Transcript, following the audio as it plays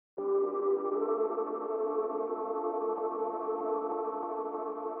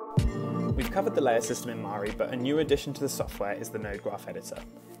We've covered the layer system in Mari, but a new addition to the software is the node graph editor.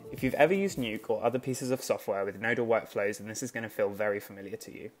 If you've ever used Nuke or other pieces of software with nodal workflows, then this is going to feel very familiar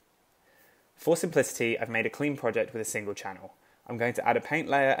to you. For simplicity, I've made a clean project with a single channel. I'm going to add a paint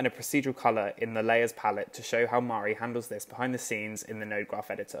layer and a procedural color in the layers palette to show how Mari handles this behind the scenes in the node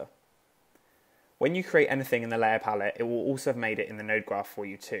graph editor. When you create anything in the layer palette, it will also have made it in the node graph for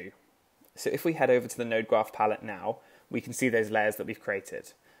you too. So if we head over to the node graph palette now, we can see those layers that we've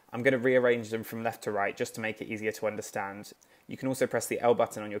created. I'm going to rearrange them from left to right just to make it easier to understand. You can also press the L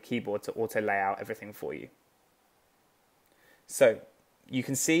button on your keyboard to auto lay out everything for you. So you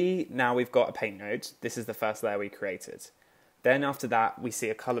can see now we've got a paint node. This is the first layer we created. Then after that, we see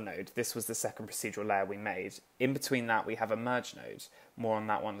a color node. This was the second procedural layer we made. In between that, we have a merge node. More on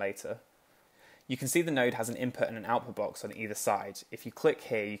that one later. You can see the node has an input and an output box on either side. If you click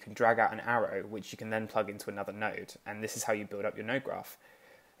here, you can drag out an arrow, which you can then plug into another node. And this is how you build up your node graph.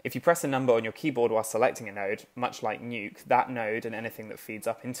 If you press a number on your keyboard while selecting a node, much like Nuke, that node and anything that feeds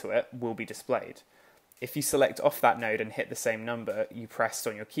up into it will be displayed. If you select off that node and hit the same number you pressed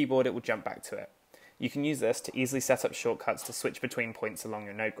on your keyboard, it will jump back to it. You can use this to easily set up shortcuts to switch between points along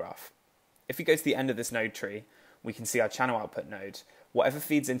your node graph. If we go to the end of this node tree, we can see our channel output node. Whatever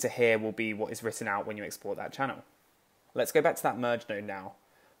feeds into here will be what is written out when you export that channel. Let's go back to that merge node now.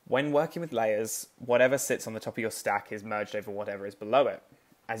 When working with layers, whatever sits on the top of your stack is merged over whatever is below it.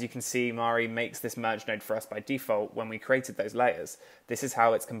 As you can see, Mari makes this merge node for us by default when we created those layers. This is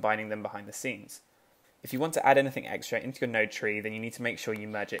how it's combining them behind the scenes. If you want to add anything extra into your node tree, then you need to make sure you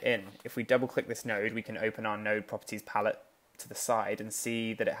merge it in. If we double click this node, we can open our node properties palette to the side and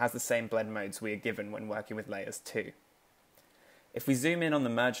see that it has the same blend modes we are given when working with layers too. If we zoom in on the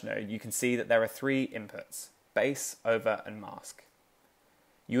merge node, you can see that there are three inputs: base, over, and mask.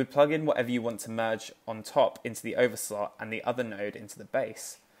 You would plug in whatever you want to merge on top into the over slot and the other node into the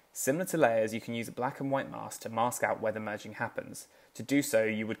base. Similar to layers, you can use a black and white mask to mask out where the merging happens. To do so,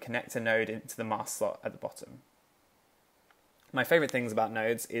 you would connect a node into the mask slot at the bottom. My favourite things about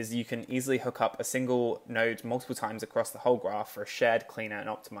nodes is you can easily hook up a single node multiple times across the whole graph for a shared, cleaner and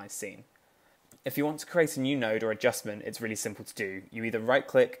optimised scene. If you want to create a new node or adjustment, it's really simple to do. You either right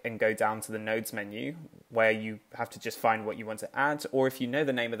click and go down to the nodes menu, where you have to just find what you want to add, or if you know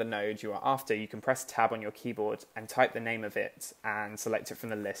the name of the node you are after, you can press tab on your keyboard and type the name of it and select it from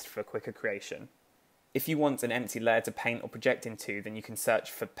the list for quicker creation. If you want an empty layer to paint or project into, then you can search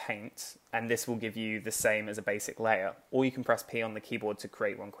for paint, and this will give you the same as a basic layer, or you can press P on the keyboard to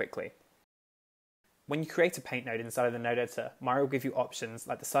create one quickly. When you create a paint node inside of the node editor, Mari will give you options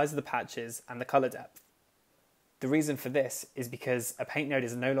like the size of the patches and the color depth. The reason for this is because a paint node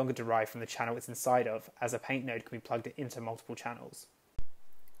is no longer derived from the channel it's inside of, as a paint node can be plugged into multiple channels.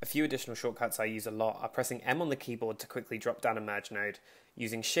 A few additional shortcuts I use a lot are pressing M on the keyboard to quickly drop down a merge node,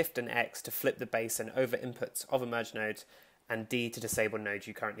 using Shift and X to flip the base and over inputs of a merge node, and D to disable nodes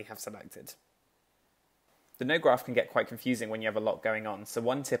you currently have selected. The node graph can get quite confusing when you have a lot going on, so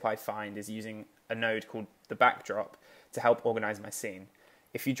one tip I find is using a node called the backdrop to help organize my scene.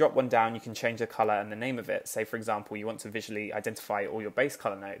 If you drop one down, you can change the color and the name of it. Say, for example, you want to visually identify all your base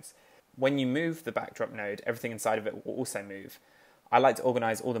color nodes. When you move the backdrop node, everything inside of it will also move. I like to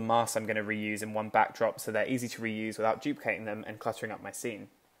organize all the masks I'm going to reuse in one backdrop so they're easy to reuse without duplicating them and cluttering up my scene.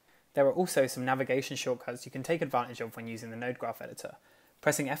 There are also some navigation shortcuts you can take advantage of when using the node graph editor.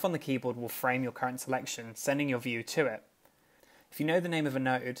 Pressing F on the keyboard will frame your current selection, sending your view to it. If you know the name of a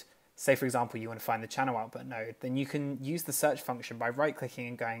node, say for example you want to find the channel output node, then you can use the search function by right-clicking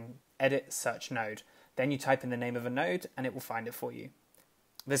and going Edit Search Node. Then you type in the name of a node and it will find it for you.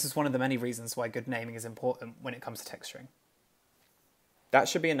 This is one of the many reasons why good naming is important when it comes to texturing. That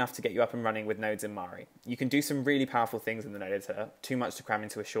should be enough to get you up and running with nodes in Mari. You can do some really powerful things in the node editor, too much to cram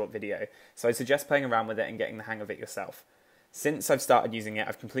into a short video, so I suggest playing around with it and getting the hang of it yourself. Since I've started using it,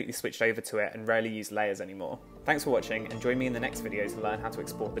 I've completely switched over to it and rarely use layers anymore. Thanks for watching, and join me in the next video to learn how to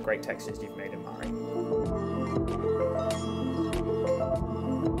export the great textures you've made in Mari.